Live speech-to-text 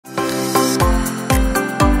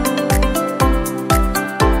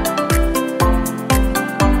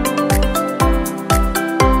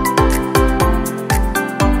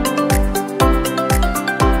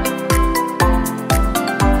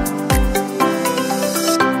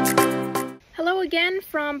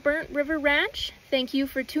from Burnt River Ranch. Thank you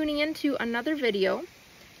for tuning in to another video.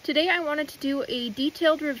 Today I wanted to do a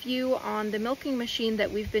detailed review on the milking machine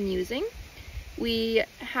that we've been using. We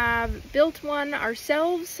have built one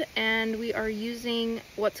ourselves and we are using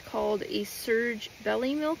what's called a surge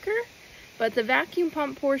belly milker, but the vacuum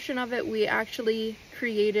pump portion of it we actually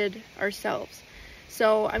created ourselves.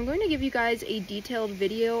 So I'm going to give you guys a detailed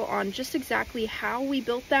video on just exactly how we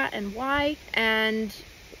built that and why, and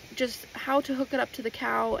just how to hook it up to the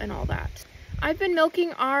cow and all that. I've been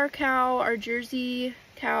milking our cow, our Jersey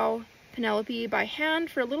cow, Penelope, by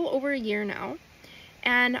hand for a little over a year now.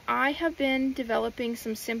 And I have been developing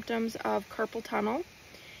some symptoms of carpal tunnel.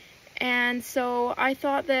 And so I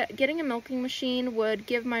thought that getting a milking machine would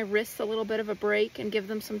give my wrists a little bit of a break and give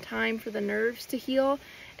them some time for the nerves to heal.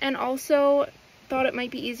 And also thought it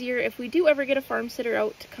might be easier if we do ever get a farm sitter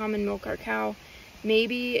out to come and milk our cow.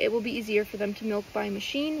 Maybe it will be easier for them to milk by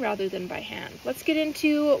machine rather than by hand. Let's get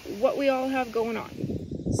into what we all have going on.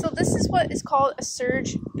 So this is what is called a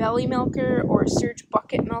surge belly milker or a surge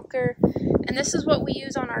bucket milker, and this is what we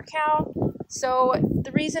use on our cow. So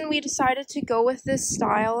the reason we decided to go with this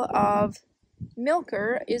style of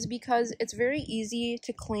milker is because it's very easy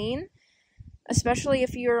to clean, especially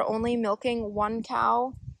if you're only milking one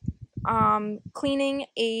cow. Cleaning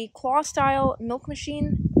a claw style milk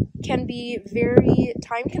machine can be very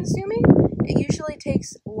time consuming. It usually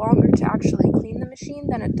takes longer to actually clean the machine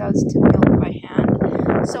than it does to milk by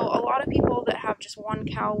hand. So a lot of people that have just one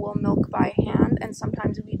cow will milk by hand, and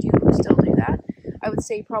sometimes we do still do that. I would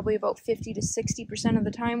say probably about 50 to 60% of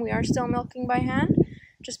the time we are still milking by hand,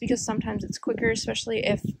 just because sometimes it's quicker, especially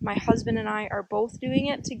if my husband and I are both doing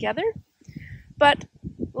it together. But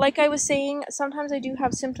like I was saying, sometimes I do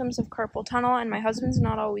have symptoms of carpal tunnel and my husband's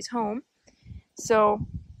not always home. So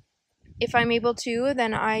if I'm able to,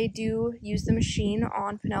 then I do use the machine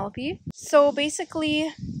on Penelope. So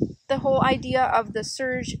basically, the whole idea of the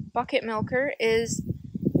surge bucket milker is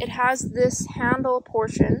it has this handle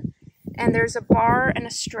portion and there's a bar and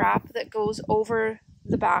a strap that goes over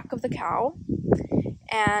the back of the cow.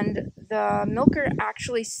 And the milker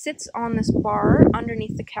actually sits on this bar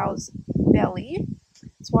underneath the cow's belly.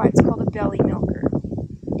 That's why it's called a belly milker.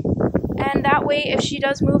 And that way, if she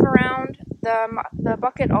does move around, the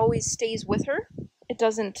bucket always stays with her. It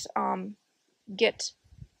doesn't get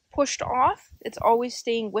pushed off. It's always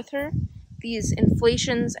staying with her. These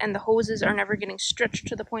inflations and the hoses are never getting stretched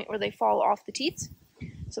to the point where they fall off the teats.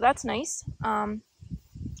 So that's nice.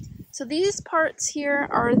 So these parts here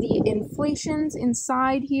are the inflations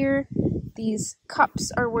inside here. These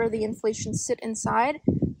cups are where the inflations sit inside.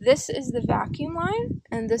 This is the vacuum line,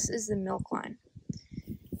 and this is the milk line.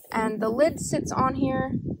 And the lid sits on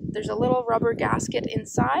here. There's a little rubber gasket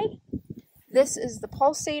inside. This is the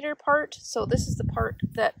pulsator part. So this is the part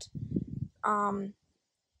that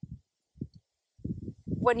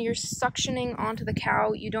when you're suctioning onto the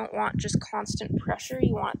cow, you don't want just constant pressure.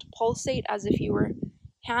 You want it to pulsate as if you were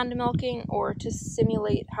hand milking or to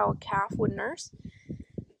simulate how a calf would nurse.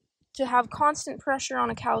 To have constant pressure on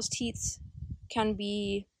a cow's teats can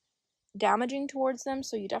be damaging towards them,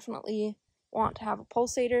 so you definitely want to have a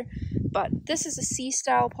pulsator. But this is a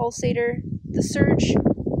C-style pulsator. The Surge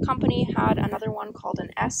company had another one called an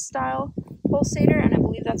S-style pulsator, and I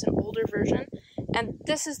believe that's an older version. And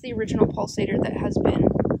this is the original pulsator that has been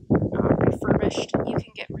refurbished. You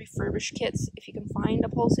can get refurbished kits if you can find a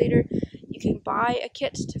pulsator. You can buy a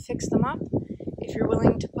kit to fix them up if you're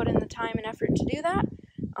willing to put in the time and effort to do that.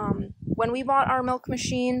 When we bought our milk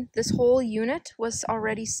machine, this whole unit was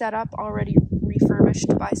already set up, already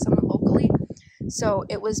refurbished by someone locally. So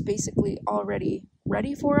it was basically already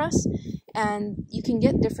ready for us. And you can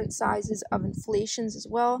get different sizes of inflations as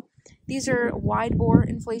well. These are wide bore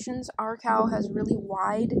inflations. Our cow has really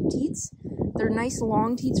wide teats. They're nice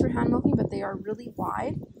long teats for hand milking, but they are really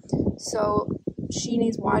wide. So she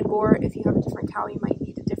needs wide bore. If you have a different cow, you might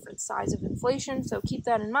need a different size of inflation, so keep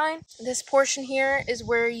that in mind. This portion here is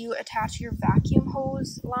where you attach your vacuum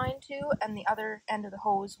hose line to, and the other end of the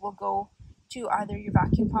hose will go to either your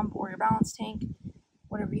vacuum pump or your balance tank,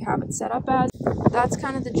 whatever you have it set up as. That's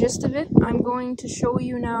kind of the gist of it. I'm going to show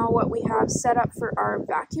you now what we have set up for our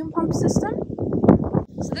vacuum pump system.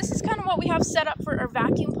 So this is kind of what we have set up for our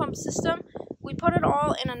vacuum pump system. We put it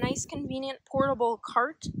all in a nice convenient portable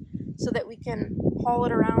cart so that we can haul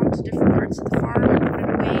it around to different parts of the farm and put it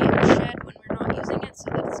away in the shed when we're not using it so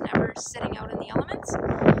that it's never sitting out in the elements.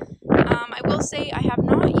 I will say I have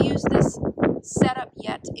not used this setup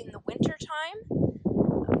yet in the winter time.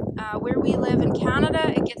 Where we live in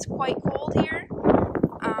Canada, it gets quite cold here,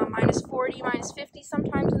 minus 40, minus 50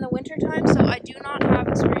 sometimes in the winter time, so I do not have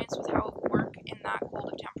experience with how it would work in that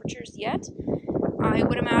cold of temperatures yet. I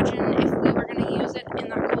would imagine if we were going to use it in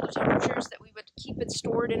that colder temperatures that we would keep it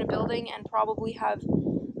stored in a building and probably have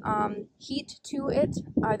heat to it,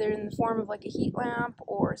 either in the form of like a heat lamp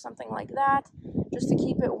or something like that, just to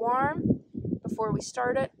keep it warm before we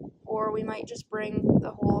start it, or we might just bring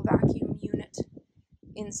the whole vacuum unit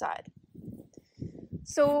inside.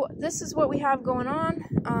 So this is what we have going on.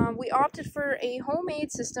 We opted for a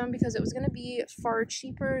homemade system because it was going to be far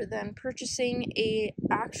cheaper than purchasing a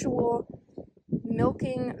actual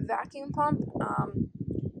milking vacuum pump.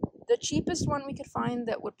 The cheapest one we could find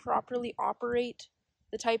that would properly operate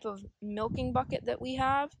the type of milking bucket that we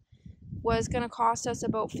have was going to cost us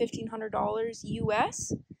about $1,500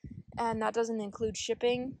 US, and that doesn't include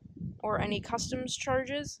shipping or any customs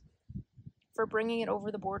charges for bringing it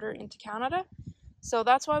over the border into Canada. So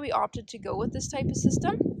that's why we opted to go with this type of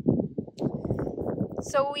system.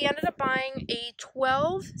 So we ended up buying a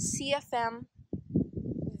 12 CFM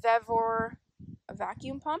Vevor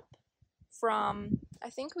vacuum pump from, I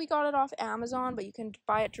think we got it off Amazon, but you can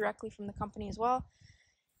buy it directly from the company as well.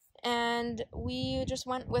 And we just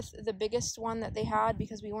went with the biggest one that they had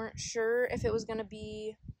because we weren't sure if it was going to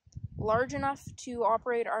be large enough to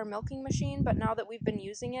operate our milking machine, but now that we've been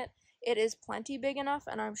using it, it is plenty big enough,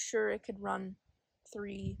 and I'm sure it could run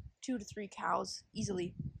 2 to 3 cows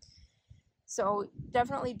easily. So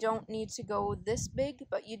definitely don't need to go this big,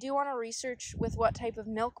 but you do want to research with what type of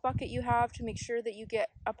milk bucket you have to make sure that you get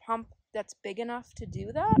a pump that's big enough to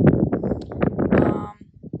do that.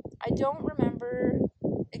 I don't remember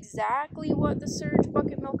exactly what the surge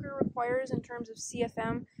bucket milker requires in terms of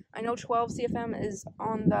CFM. I know 12 CFM is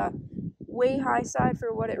on the way high side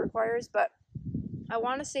for what it requires, but I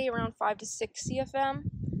want to say around 5 to 6 CFM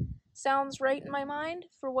sounds right in my mind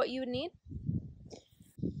for what you would need.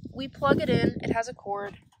 We plug it in, it has a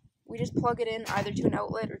cord. We just plug it in either to an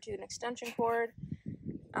outlet or to an extension cord.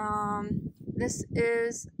 This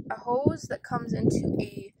is a hose that comes into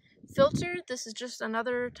a filter. This is just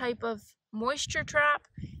another type of moisture trap.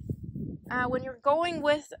 When you're going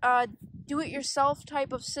with a do-it-yourself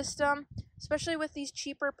type of system, especially with these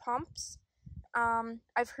cheaper pumps,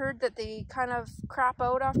 I've heard that they kind of crap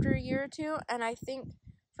out after a year or two, and I think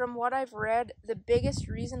from what I've read, the biggest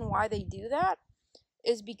reason why they do that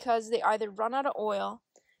is because they either run out of oil.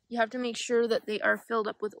 You have to make sure that they are filled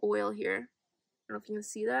up with oil here. I don't know if you can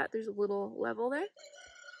see that. There's a little level there.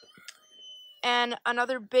 And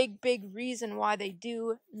another big reason why they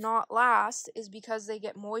do not last is because they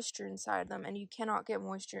get moisture inside them, and you cannot get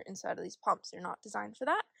moisture inside of these pumps. They're not designed for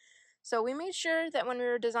that. So we made sure that when we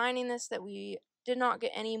were designing this that we did not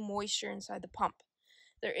get any moisture inside the pump.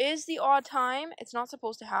 There is the odd time, it's not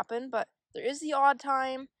supposed to happen, but there is the odd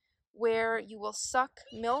time where you will suck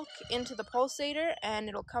milk into the pulsator and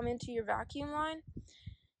it'll come into your vacuum line.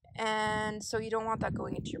 And so you don't want that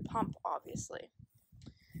going into your pump, obviously.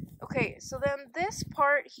 Okay, so then this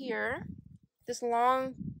part here, this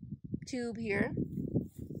long tube here,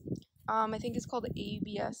 I think it's called the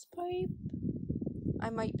ABS pipe.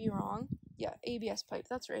 I might be wrong. Yeah, ABS pipe,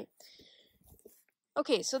 that's right.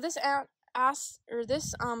 Okay, so this acts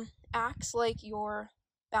like your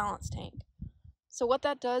balance tank. So what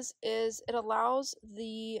that does is it allows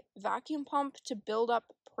the vacuum pump to build up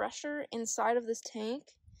pressure inside of this tank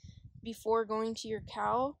before going to your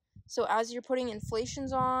cow. So as you're putting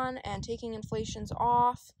inflations on and taking inflations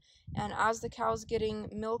off, and as the cow's getting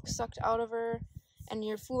milk sucked out of her, and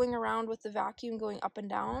you're fooling around with the vacuum going up and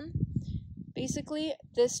down, basically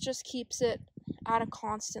this just keeps it at a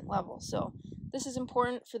constant level. So this is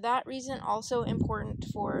important for that reason, also important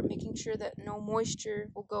for making sure that no moisture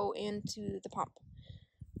will go into the pump.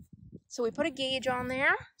 So we put a gauge on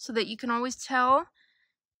there so that you can always tell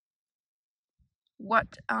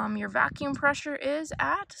what your vacuum pressure is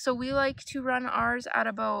at. So we like to run ours at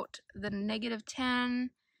about the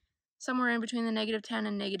 -10, somewhere in between the -10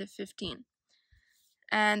 and -15.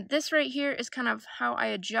 And this right here is kind of how I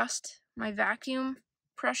adjust my vacuum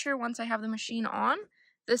pressure once I have the machine on.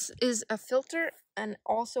 This is a filter and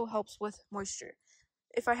also helps with moisture.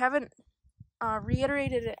 If I haven't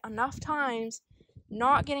reiterated it enough times,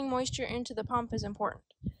 not getting moisture into the pump is important.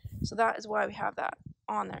 So that is why we have that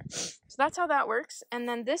on there. So that's how that works. And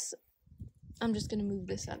then this, I'm just going to move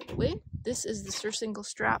this out of the way. This is the surcingle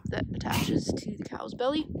strap that attaches to the cow's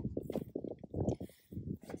belly.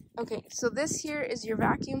 Okay, so this here is your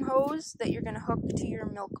vacuum hose that you're going to hook to your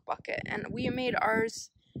milk bucket. And we made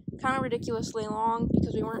ours kind of ridiculously long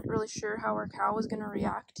because we weren't really sure how our cow was going to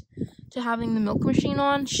react to having the milk machine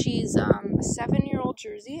on. She's a 7-year-old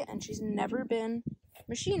Jersey, and she's never been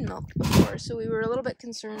machine milked before, so we were a little bit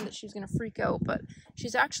concerned that she was going to freak out, but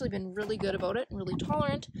she's actually been really good about it and really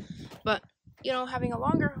tolerant. But you know, having a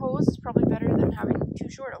longer hose is probably better than having too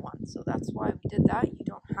short a one. So that's why we did that. You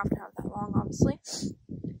don't have to have that long, obviously.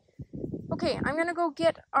 Okay, I'm gonna go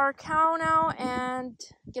get our cow now and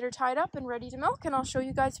get her tied up and ready to milk, and I'll show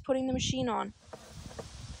you guys putting the machine on.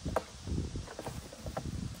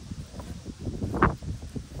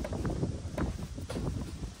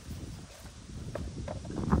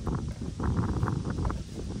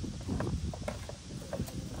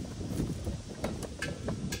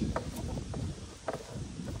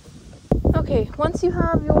 Okay, once you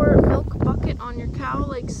have your milk bucket on your cow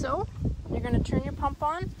like so, you're going to turn your pump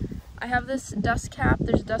on. I have this dust cap.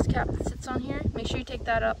 There's a dust cap that sits on here. Make sure you take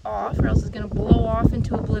that off or else it's going to blow off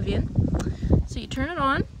into oblivion. So you turn it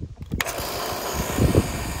on. And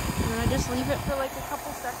then I just leave it for like a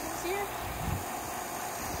couple seconds here.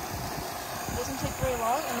 It doesn't take very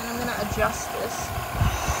long, and then I'm going to adjust this.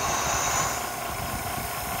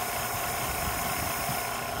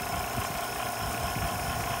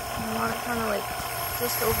 I want it kind of like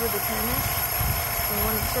just over the tennis, and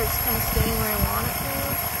when it starts kind of staying where I want it to.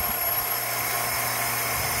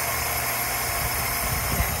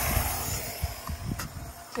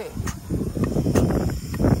 Okay.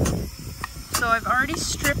 So I've already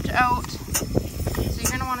stripped out, so you're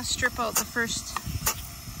going to want to strip out the first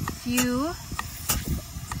few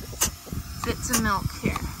bits of milk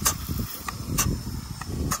here.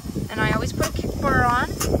 And I always put a kick bar on,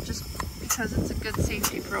 just because it's a good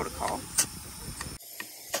safety protocol.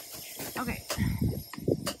 Okay,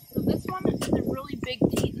 so this one is a really big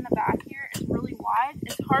teat in the back here. It's really wide.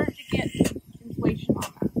 It's hard to get inflation on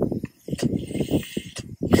that.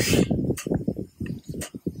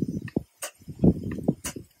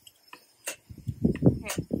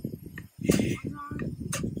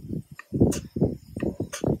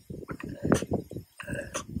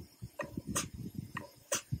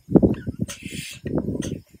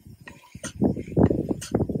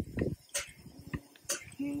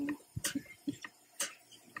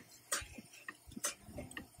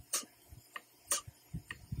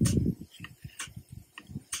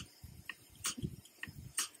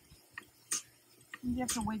 You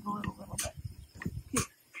have to wiggle it a little bit.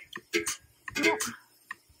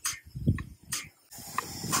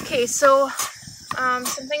 Okay, so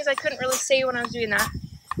some things I couldn't really say when I was doing that.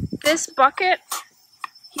 This bucket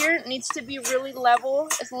here needs to be really level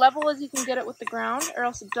as you can get it with the ground, or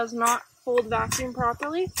else it does not hold vacuum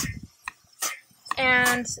properly.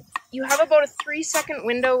 And you have about a 3-second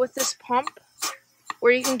window with this pump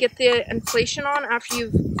where you can get the inflation on after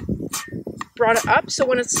you've brought it up. So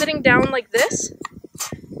when it's sitting down like this,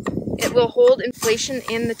 it will hold inflation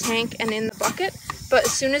in the tank and in the bucket, but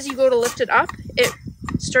as soon as you go to lift it up, it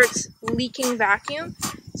starts leaking vacuum.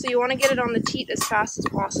 So you want to get it on the teat as fast as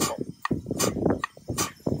possible.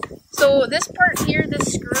 So this part here,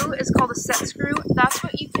 this screw, is called a set screw. That's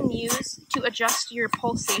what you can use to adjust your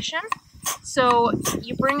pulsation. So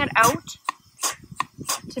you bring it out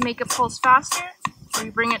to make it pulse faster, or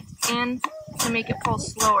you bring it in to make it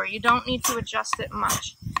pulse slower. You don't need to adjust it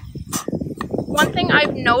much. One thing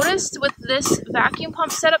I've noticed with this vacuum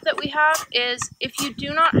pump setup that we have is if you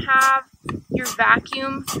do not have your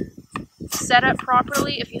vacuum set up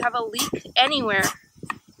properly, if you have a leak anywhere,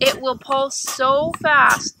 it will pulse so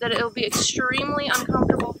fast that it will be extremely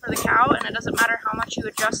uncomfortable for the cow, and it doesn't matter how much you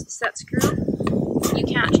adjust the set screw, you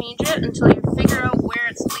can't change it until you figure out where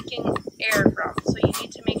it's leaking air from. So you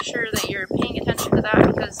need to make sure that you're paying attention to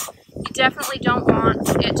that, because you definitely don't want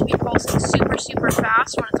it to be pulsing super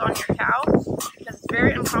fast when it's on your cow, because it's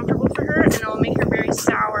very uncomfortable for her and it will make her very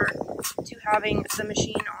sour to having the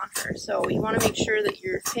machine on her. So you want to make sure that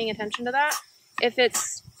you're paying attention to that. If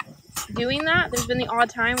it's doing that, there's been the odd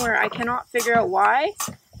time where I cannot figure out why,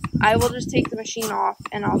 I will just take the machine off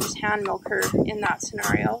and I'll just hand milk her in that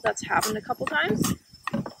scenario. That's happened a couple times.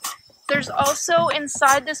 There's also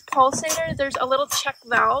inside this pulsator, there's a little check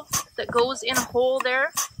valve that goes in a hole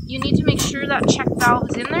there. You need to make sure that check valve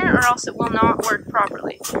is in there or else it will not work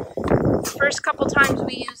properly. The first couple times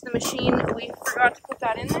we used the machine, we forgot to put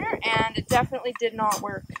that in there and it definitely did not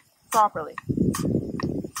work properly.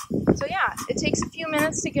 So yeah, it takes a few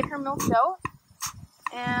minutes to get her milked out.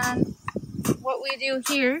 And what we do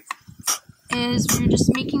here is we're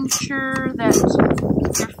just making sure that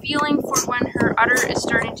you're feeling for when her udder is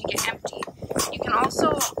starting to get empty. You can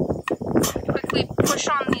also quickly push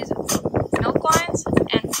on these milk lines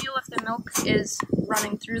and feel if the milk is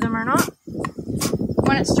running through them or not.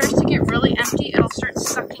 When it starts to get really empty, it'll start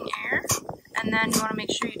sucking air, and then you want to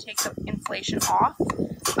make sure you take the inflation off.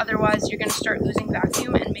 Otherwise, you're going to start losing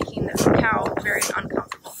vacuum and making the cow very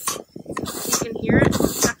uncomfortable. You can hear it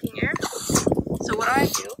sucking air. So what I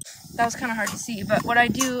do, that was kind of hard to see, but what I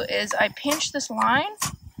do is I pinch this line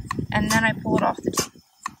and then I pull it off the teat.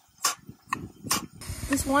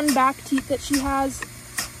 This one back teat that she has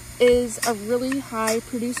is a really high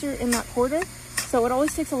producer in that quarter, so it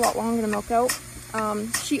always takes a lot longer to milk out.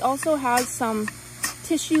 She also has some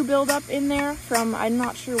tissue buildup in there from I'm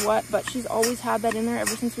not sure what, but she's always had that in there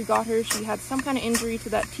ever since we got her. She had some kind of injury to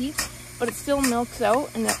that teat, but it still milks out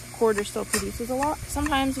and that quarter still produces a lot.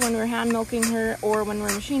 Sometimes when we're hand milking her or when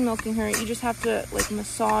we're machine milking her, you just have to like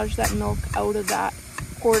massage that milk out of that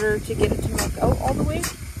quarter to get it to milk out all the way.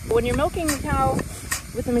 When you're milking the cow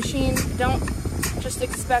with a machine, don't just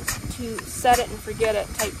expect to set it and forget it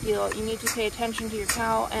type deal. You need to pay attention to your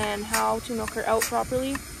cow and how to milk her out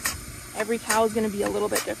properly. Every cow is going to be a little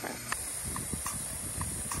bit different.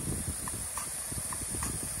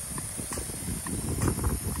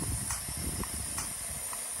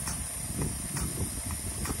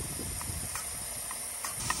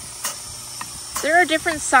 There are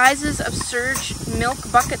different sizes of Surge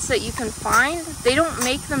milk buckets that you can find. They don't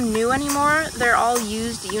make them new anymore. They're all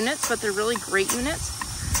used units, but they're really great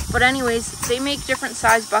units. But anyways, they make different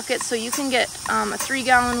size buckets, so you can get a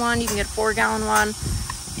 3-gallon one, you can get a 4-gallon one,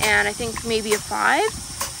 and I think maybe a 5.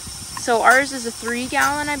 So ours is a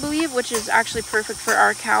 3-gallon, I believe, which is actually perfect for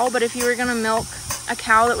our cow. But if you were gonna milk a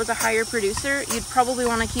cow that was a higher producer, you'd probably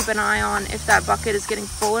want to keep an eye on if that bucket is getting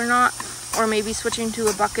full or not, or maybe switching to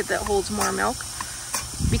a bucket that holds more milk.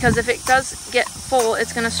 Because if it does get full,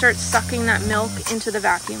 it's going to start sucking that milk into the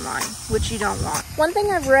vacuum line, which you don't want. One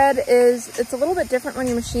thing I've read is it's a little bit different when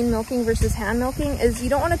you're machine milking versus hand milking, is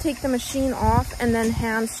you don't want to take the machine off and then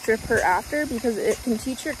hand strip her after, because it can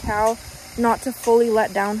teach your cow not to fully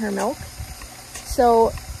let down her milk. So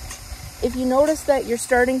if you notice that you're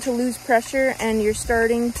starting to lose pressure and you're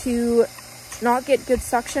starting to not get good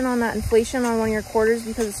suction on that inflation on one of your quarters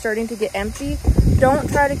because it's starting to get empty, don't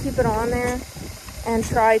try to keep it on there and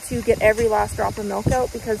try to get every last drop of milk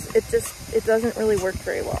out, because it doesn't really work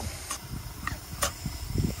very well.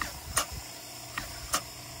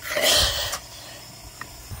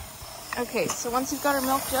 Okay, so once you've got her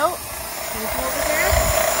milked out, you come over here,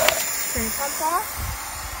 turn your pump off,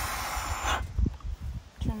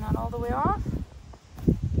 turn that all the way off,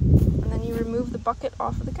 and then you remove the bucket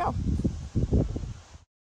off of the cow.